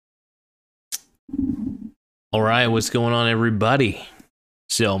All right, what's going on, everybody?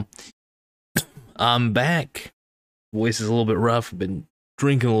 So, I'm back. Voice is a little bit rough. I've been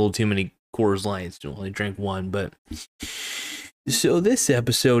drinking a little too many Coors Lights. Only drank one, but so this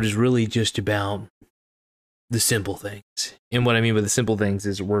episode is really just about the simple things. And what I mean by the simple things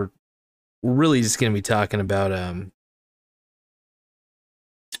is we're really just going to be talking about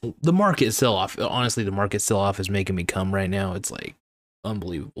the market sell-off. Honestly, the market sell-off is making me come right now. It's like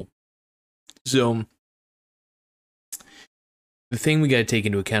unbelievable. So, the thing we got to take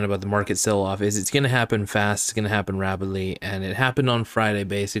into account about the market sell-off is it's going to happen fast, it's going to happen rapidly, and it happened on Friday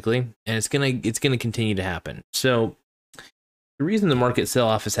basically, and it's going to continue to happen. So the reason the market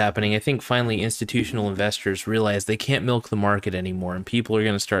sell-off is happening, I think finally institutional investors realize they can't milk the market anymore, and people are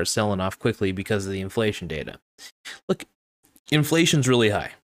going to start selling off quickly because of the inflation data. Look, inflation's really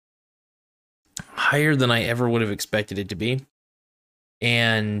high. Higher than I ever would have expected it to be.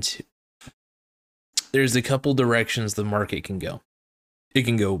 And there's a couple directions the market can go. It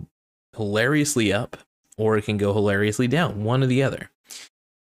can go hilariously up, or it can go hilariously down, one or the other.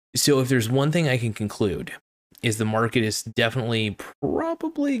 So if there's one thing I can conclude, is the market is definitely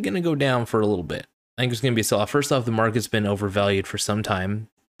probably going to go down for a little bit. I think it's going to be a sell-off. First off, the market's been overvalued for some time.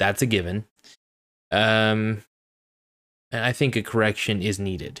 That's a given. And I think a correction is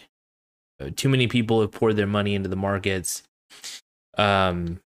needed. Too many people have poured their money into the markets.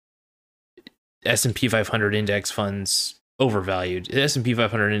 S&P 500 index funds overvalued. The S&P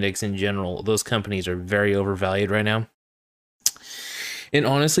 500 index in general, those companies are very overvalued right now. And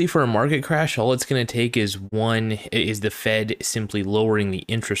honestly, for a market crash, all it's going to take is the Fed simply lowering the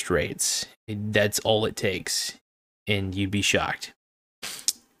interest rates. That's all it takes, and you'd be shocked.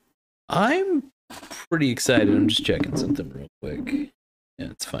 I'm pretty excited. I'm just checking something real quick.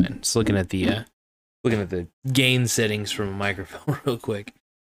 Yeah, it's fine. Just looking at the gain settings from a microphone real quick.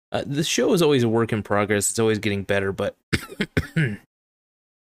 The show is always a work in progress. It's always getting better, but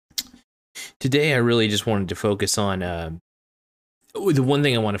today I really just wanted to focus on the one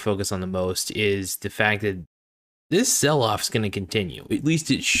thing I want to focus on the most is the fact that this sell-off is going to continue. At least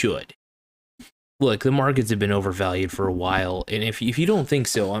it should. Look, the markets have been overvalued for a while, and if you don't think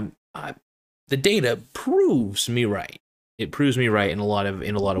so, the data proves me right. It proves me right in a lot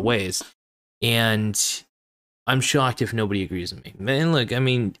of ways, and I'm shocked if nobody agrees with me. And look, I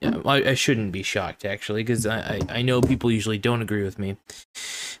mean, I shouldn't be shocked, actually, because I know people usually don't agree with me.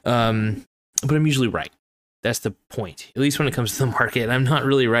 But I'm usually right. That's the point. At least when it comes to the market. I'm not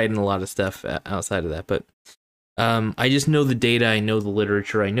really right in a lot of stuff outside of that. But I just know the data. I know the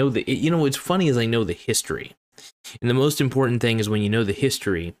literature. I know what's funny is I know the history. And the most important thing is when you know the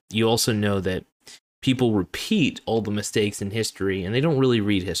history, you also know that people repeat all the mistakes in history, and they don't really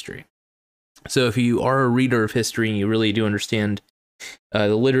read history. So if you are a reader of history and you really do understand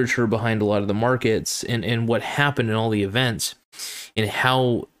the literature behind a lot of the markets and what happened in all the events and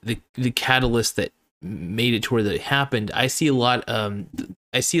how the catalyst that made it to where that happened, I see a lot of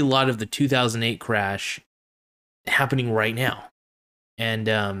the 2008 crash happening right now.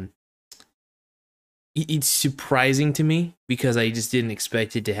 And it's surprising to me because I just didn't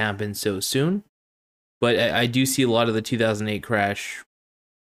expect it to happen so soon. But I do see a lot of the 2008 crash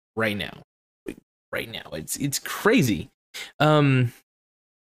right now. It's crazy. We're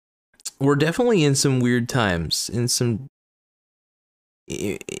definitely in some weird times.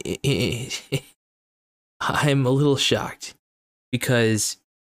 I'm a little shocked because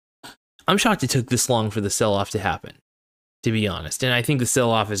I'm shocked it took this long for the sell-off to happen, to be honest. And I think the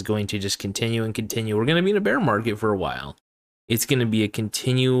sell-off is going to just continue and continue. We're going to be in a bear market for a while. It's going to be a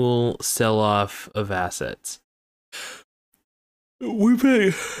continual sell-off of assets. We've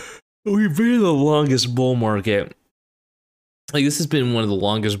been in the longest bull market. Like, this has been one of the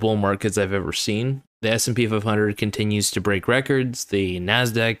longest bull markets I've ever seen. The S&P 500 continues to break records. The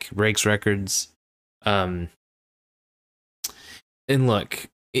NASDAQ breaks records. And look,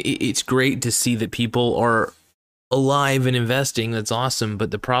 it's great to see that people are alive and investing. That's awesome. But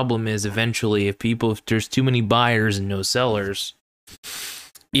the problem is eventually if there's too many buyers and no sellers,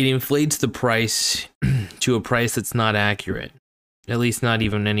 it inflates the price to a price that's not accurate. At least not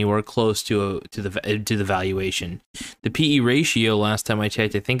even anywhere close to the valuation. The PE ratio last time I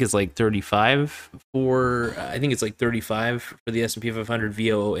checked, I think is like 35 for the S&P 500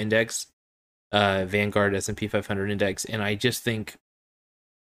 VOO index, Vanguard S&P 500 index, and I just think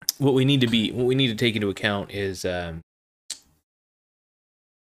what we need to take into account is well,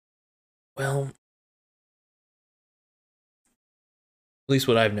 at least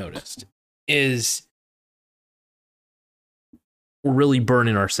what I've noticed is we're really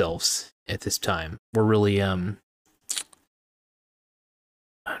burning ourselves at this time. We're really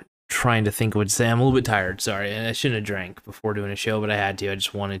trying to think what to say. I'm a little bit tired, sorry, and I shouldn't have drank before doing a show, but I had to. I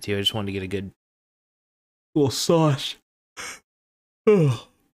just wanted to. I just wanted to get a good little sauce.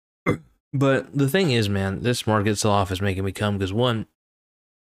 But the thing is, man, this market sell-off is making me come because, one,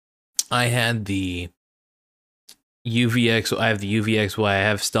 I had the UVX, I have the UVXY, I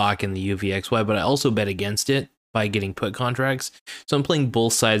have stock in the UVXY, but I also bet against it by getting put contracts. So I'm playing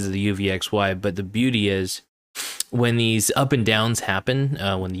both sides of the UVXY, but the beauty is when these up and downs happen,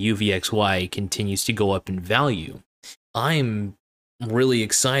 when the UVXY continues to go up in value, I'm really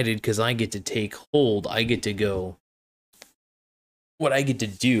excited because I get to take hold. I get to go. What I get to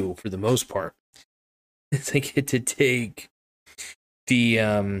do for the most part is I get to take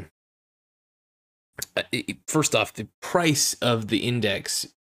the first off, the price of the index.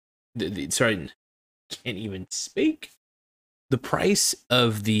 Sorry, can't even speak. The price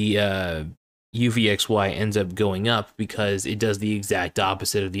of the UVXY ends up going up because it does the exact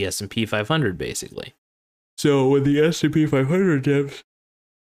opposite of the S&P 500, basically. So when the S&P 500 dips,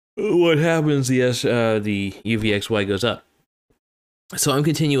 what happens? The UVXY goes up. So I'm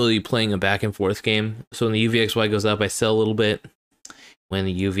continually playing a back and forth game. So when the UVXY goes up, I sell a little bit. When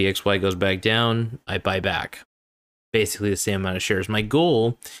the UVXY goes back down, I buy back. Basically the same amount of shares. My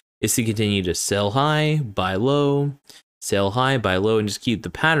goal is to continue to sell high, buy low, sell high, buy low, and just keep the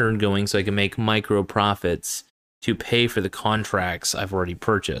pattern going so I can make micro profits to pay for the contracts I've already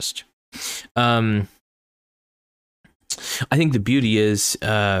purchased. I think the beauty is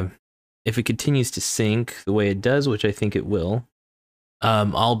if it continues to sink the way it does, which I think it will,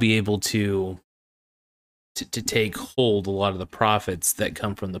 I'll be able to take hold a lot of the profits that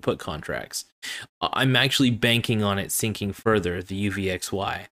come from the put contracts. I'm actually banking on it sinking further, the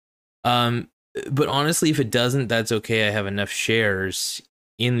UVXY. But honestly, if it doesn't, that's okay. I have enough shares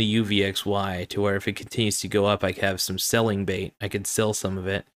in the UVXY to where if it continues to go up, I can have some selling bait. I could sell some of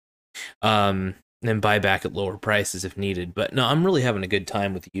it, and then buy back at lower prices if needed. But no, I'm really having a good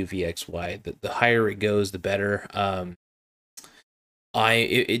time with the UVXY. The higher it goes, the better.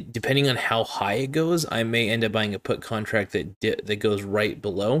 Depending on how high it goes, I may end up buying a put contract that goes right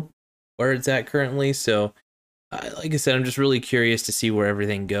below where it's at currently. So, like I said, I'm just really curious to see where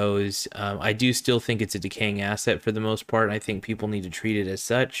everything goes. I do still think it's a decaying asset for the most part. I think people need to treat it as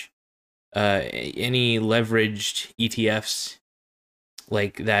such. Any leveraged ETFs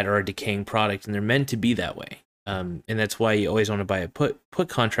like that are a decaying product, and they're meant to be that way. And that's why you always want to buy a put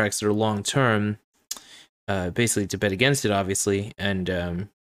contracts that are long term. Basically to bet against it, obviously, and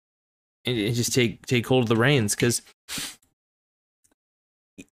just take hold of the reins, because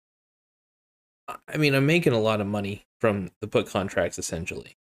I mean, I'm making a lot of money from the put contracts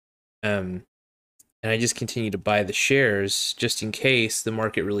essentially, and I just continue to buy the shares just in case the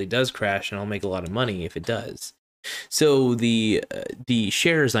market really does crash, and I'll make a lot of money if it does. So the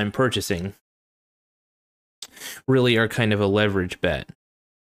shares I'm purchasing really are kind of a leverage bet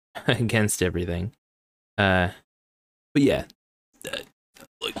against everything. But yeah,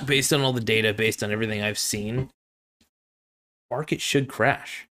 look, based on all the data, based on everything I've seen, market should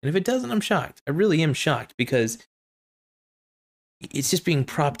crash. And if it doesn't, I'm shocked. I really am shocked, because it's just being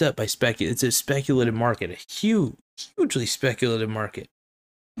propped up by it's a speculative market, a hugely speculative market.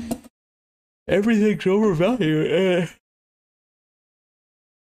 Everything's overvalued.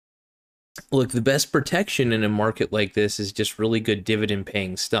 Look, the best protection in a market like this is just really good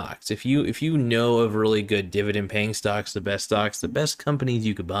dividend-paying stocks. If you know of really good dividend-paying stocks, the best companies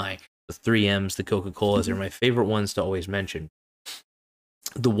you could buy, the 3Ms, the Coca-Colas are my favorite ones to always mention.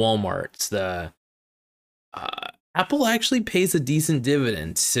 The Walmarts, the Apple actually pays a decent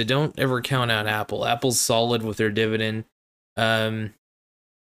dividend, so don't ever count out Apple. Apple's solid with their dividend.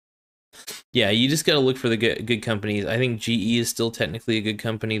 Yeah, you just got to look for the good companies. I think GE is still technically a good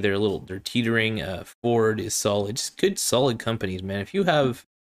company. They're teetering. Ford is solid. Just good, solid companies, man. If you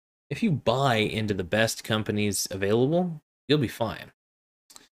buy into the best companies available, you'll be fine.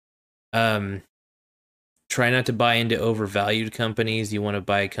 Try not to buy into overvalued companies. You want to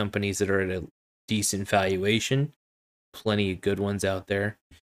buy companies that are at a decent valuation. Plenty of good ones out there.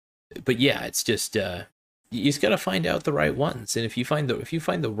 But yeah, it's just you just gotta find out the right ones, and if you find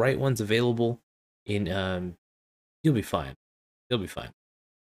the right ones available, you'll be fine. You'll be fine.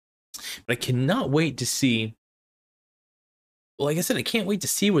 But I cannot wait to see. Well, like I said, I can't wait to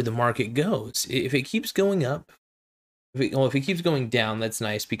see where the market goes. If it keeps going up, if it keeps going down, that's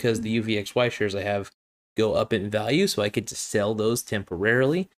nice, because the UVXY shares I have go up in value, so I get to sell those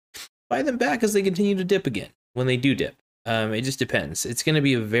temporarily, buy them back as they continue to dip again when they do dip. It just depends. It's going to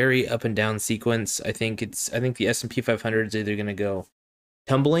be a very up and down sequence. I think the S&P 500 is either going to go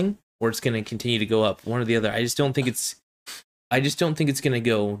tumbling or it's going to continue to go up, one or the other. I just don't think it's I just don't think it's gonna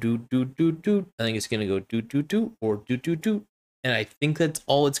go do do do do. I think it's gonna go do do do or do do do, and I think that's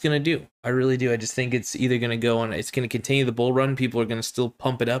all it's gonna do. I really do. I just think it's either gonna go on. It's gonna continue the bull run. People are gonna still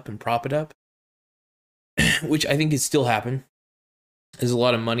pump it up and prop it up, which I think is still happen. There's a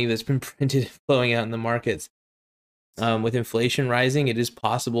lot of money that's been printed flowing out in the markets. With inflation rising, it is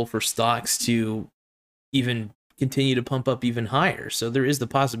possible for stocks to even continue to pump up even higher. So there is the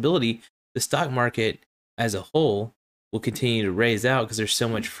possibility the stock market as a whole will continue to raise out because there's so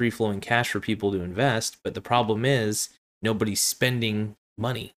much free flowing cash for people to invest. But the problem is nobody's spending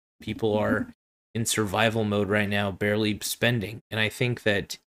money. People are in survival mode right now, barely spending. And I think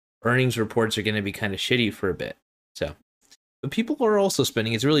that earnings reports are going to be kind of shitty for a bit. So, but people are also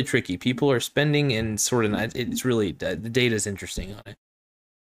spending. It's really tricky. People are spending and sort of not, it's really, the data is interesting on it.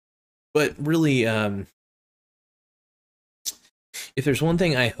 But really, if there's one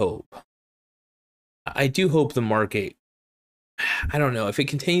thing I hope, I do hope the market, I don't know, if it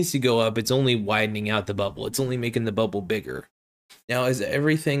continues to go up, it's only widening out the bubble. It's only making the bubble bigger. Now, as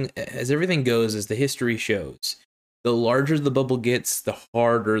everything goes, as the history shows, the larger the bubble gets, the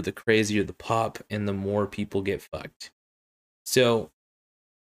harder, the crazier the pop, and the more people get fucked. So,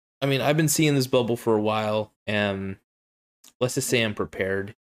 I mean, I've been seeing this bubble for a while, and let's just say I'm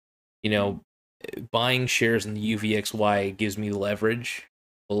prepared. You know, buying shares in the UVXY gives me leverage,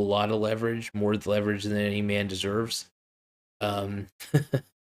 a lot of leverage, more leverage than any man deserves.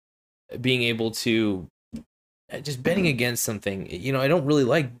 Being able to just betting against something, you know, I don't really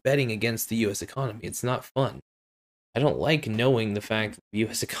like betting against the US economy. It's not fun. I don't like knowing the fact that the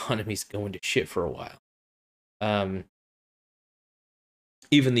US economy is going to shit for a while.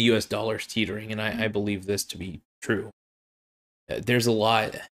 Even the US dollar's teetering, and I believe this to be true. There's a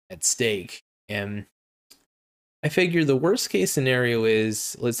lot at stake, and I figure the worst case scenario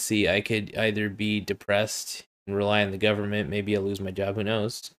is, let's see, I could either be depressed and rely on the government, maybe I'll lose my job, who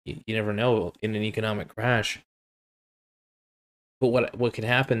knows? You never know in an economic crash. But what can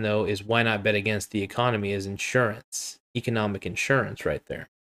happen though is why not bet against the economy as insurance, economic insurance right there.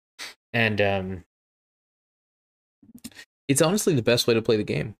 And it's honestly the best way to play the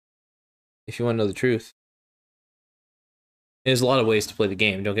game, if you want to know the truth. There's a lot of ways to play the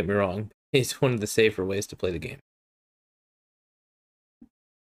game, don't get me wrong. It's one of the safer ways to play the game.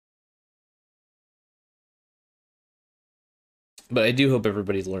 But I do hope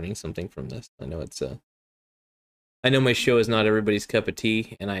everybody's learning something from this. I know I know my show is not everybody's cup of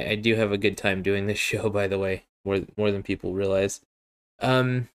tea, and I do have a good time doing this show, by the way, more than people realize.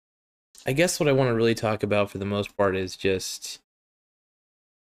 I guess what I want to really talk about for the most part is just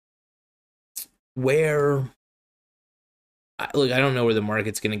where... Look, I don't know where the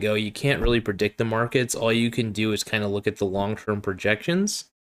market's going to go. You can't really predict the markets. All you can do is kind of look at the long-term projections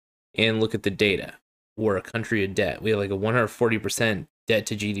and look at the data. We're a country of debt. We have like a 140% debt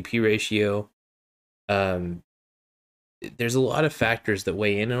to GDP ratio. There's a lot of factors that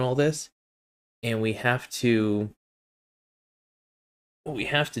weigh in all this, and what we have to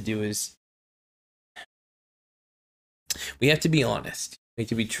do is we have to be honest. We have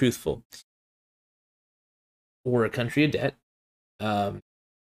to be truthful. We're a country of debt. We're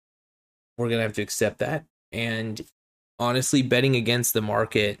gonna have to accept that, and honestly, betting against the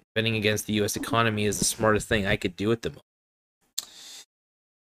market, betting against the US economy is the smartest thing I could do at the moment.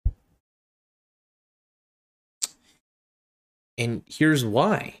 And here's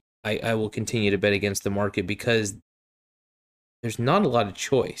why I will continue to bet against the market, because there's not a lot of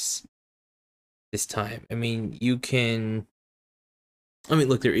choice this time. I mean,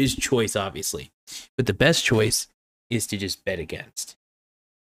 look, there is choice, obviously, but the best choice is to just bet against.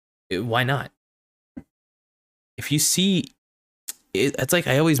 Why not? If you see, it's like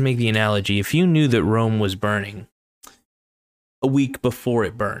I always make the analogy. If you knew that Rome was burning a week before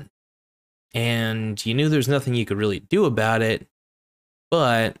it burned, and you knew there's nothing you could really do about it,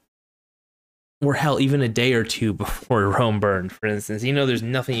 but or hell, even a day or two before Rome burned, for instance, you know there's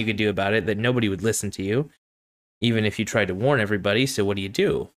nothing you could do about it, that nobody would listen to you, even if you tried to warn everybody. So what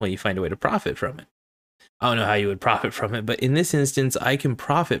do? Well, you find a way to profit from it. I don't know how you would profit from it, but in this instance, I can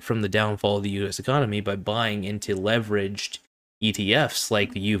profit from the downfall of the US economy by buying into leveraged ETFs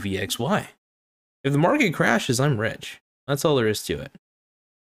like the UVXY. If the market crashes, I'm rich. That's all there is to it.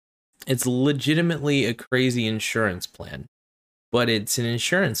 It's legitimately a crazy insurance plan, but it's an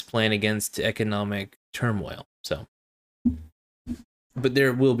insurance plan against economic turmoil. So, but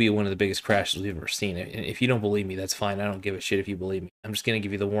there will be one of the biggest crashes we've ever seen. And if you don't believe me, that's fine. I don't give a shit if you believe me. I'm just going to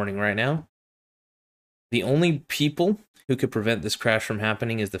give you the warning right now. The only people who could prevent this crash from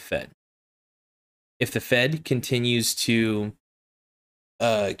happening is the Fed. If the Fed continues to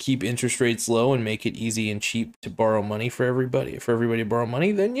keep interest rates low and make it easy and cheap to borrow money for everybody to borrow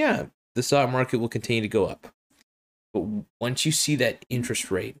money, then yeah, the stock market will continue to go up. But once you see that interest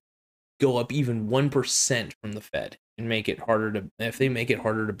rate go up even 1% from the Fed and make it harder to, if they make it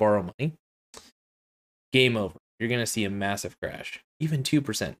harder to borrow money, game over. You're going to see a massive crash. Even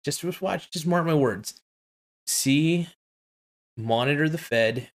 2%. Just watch, just mark my words. Monitor the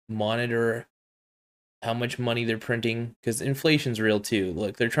Fed, monitor how much money they're printing, because inflation's real too.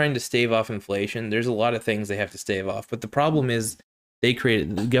 Look, they're trying to stave off inflation. There's a lot of things they have to stave off, but the problem is the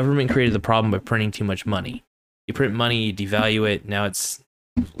government created the problem by printing too much money. You print money, you devalue it, now it's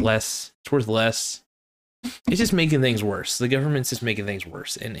worth less. It's just making things worse. The government's just making things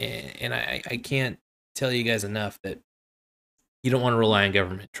worse. And I can't tell you guys enough that you don't want to rely on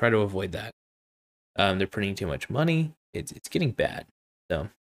government. Try to avoid that. They're printing too much money. It's getting bad. So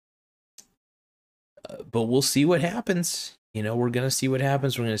but we'll see what happens. You know, we're going to see what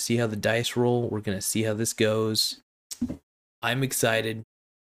happens. We're going to see how the dice roll. We're going to see how this goes. I'm excited.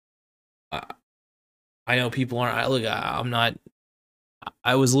 I know people aren't. Look, I'm not.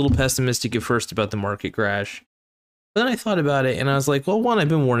 I was a little pessimistic at first about the market crash. But then I thought about it and I was like, well, one, I've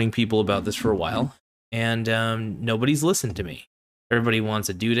been warning people about this for a while. And nobody's listened to me. Everybody wants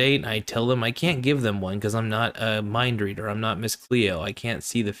a due date. And I tell them I can't give them one because I'm not a mind reader. I'm not Miss Cleo. I can't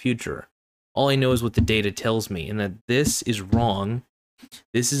see the future. All I know is what the data tells me, and that this is wrong.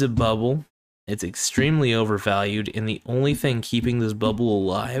 This is a bubble. It's extremely overvalued, and the only thing keeping this bubble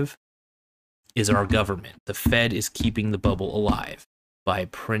alive is our government. The Fed is keeping the bubble alive by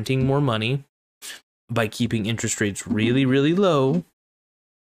printing more money, by keeping interest rates really, really low,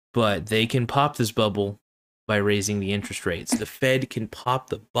 but they can pop this bubble by raising the interest rates. The Fed can pop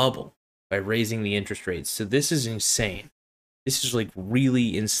the bubble by raising the interest rates. So this is insane. This is like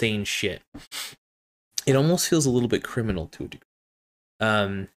really insane shit. It almost feels a little bit criminal to a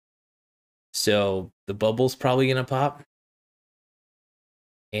degree. So the bubble's probably gonna pop.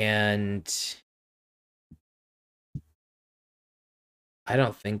 And I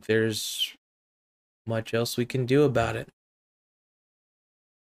don't think there's much else we can do about it.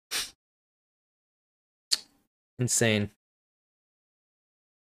 Insane.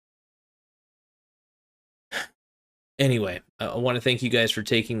 Anyway, I want to thank you guys for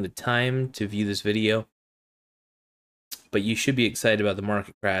taking the time to view this video. But you should be excited about the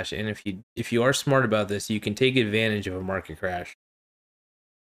market crash, and if you are smart about this, you can take advantage of a market crash.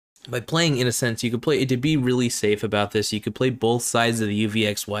 By playing, in a sense, you could play, to be really safe about this, you could play both sides of the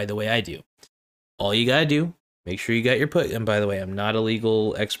UVXY the way I do. All you gotta do, make sure you got your put, and by the way, I'm not a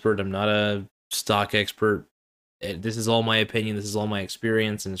legal expert, I'm not a stock expert. This is all my opinion, this is all my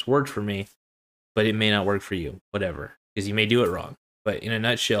experience, and it's worked for me. But it may not work for you, whatever, because you may do it wrong. But in a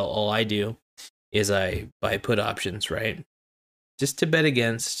nutshell, all I do is I buy put options, right? Just to bet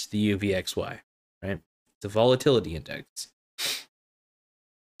against the UVXY, right? It's a volatility index.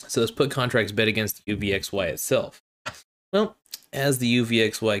 So those put contracts bet against the UVXY itself. Well, as the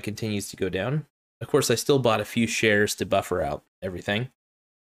UVXY continues to go down, of course, I still bought a few shares to buffer out everything.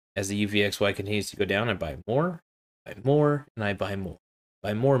 As the UVXY continues to go down, I buy more, and I buy more.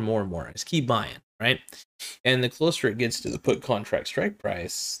 Buy more and more and more. I just keep buying, right? And the closer it gets to the put contract strike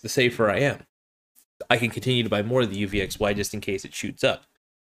price, the safer I am. I can continue to buy more of the UVXY just in case it shoots up.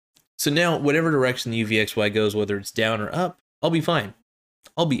 So now, whatever direction the UVXY goes, whether it's down or up, I'll be fine.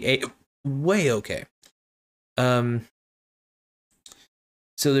 I'll be way okay. So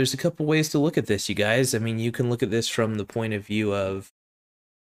there's a couple ways to look at this, you guys. I mean, you can look at this from the point of view of,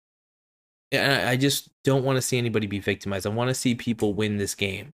 I just don't want to see anybody be victimized. I want to see people win this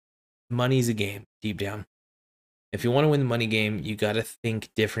game. Money's a game, deep down. If you want to win the money game, you got to think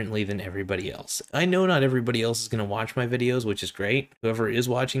differently than everybody else. I know not everybody else is going to watch my videos, which is great. Whoever is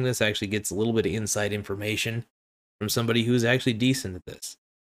watching this actually gets a little bit of inside information from somebody who's actually decent at this.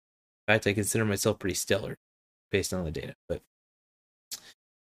 In fact, I consider myself pretty stellar based on the data. But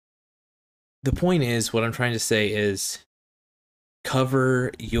the point is, what I'm trying to say is,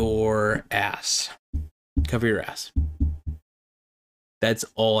 cover your ass. Cover your ass. That's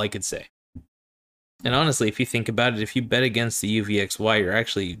all I could say. And honestly, if you think about it, if you bet against the UVXY, you're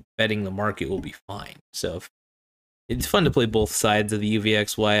actually betting the market will be fine. So it's fun to play both sides of the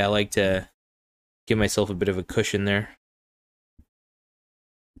UVXY. I like to give myself a bit of a cushion there.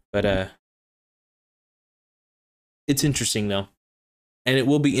 But it's interesting though. And it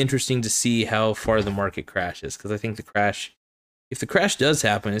will be interesting to see how far the market crashes, because I think the crash, if the crash does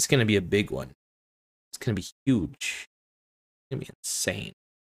happen, it's going to be a big one. It's going to be huge. It's going to be insane.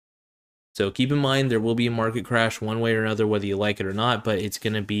 So keep in mind, there will be a market crash one way or another, whether you like it or not, but it's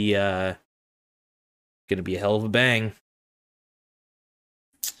going to be a hell of a bang.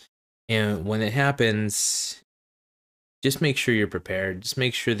 And when it happens, just make sure you're prepared. Just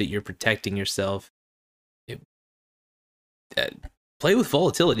make sure that you're protecting yourself. It, uh, Play with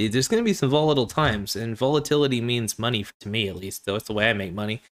volatility. There's going to be some volatile times, and volatility means money to me, at least. That's the way I make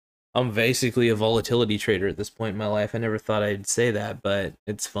money. I'm basically a volatility trader at this point in my life. I never thought I'd say that, but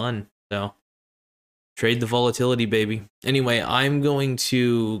it's fun. So trade the volatility, baby. Anyway, I'm going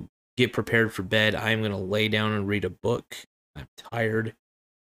to get prepared for bed. I'm going to lay down and read a book. I'm tired.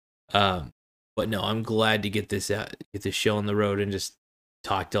 But no, I'm glad to get this show on the road and just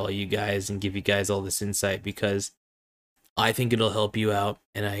talk to all you guys and give you guys all this insight, because I think it'll help you out,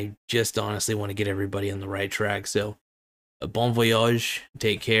 and I just honestly want to get everybody on the right track. So, bon voyage,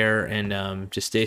 take care, and just stay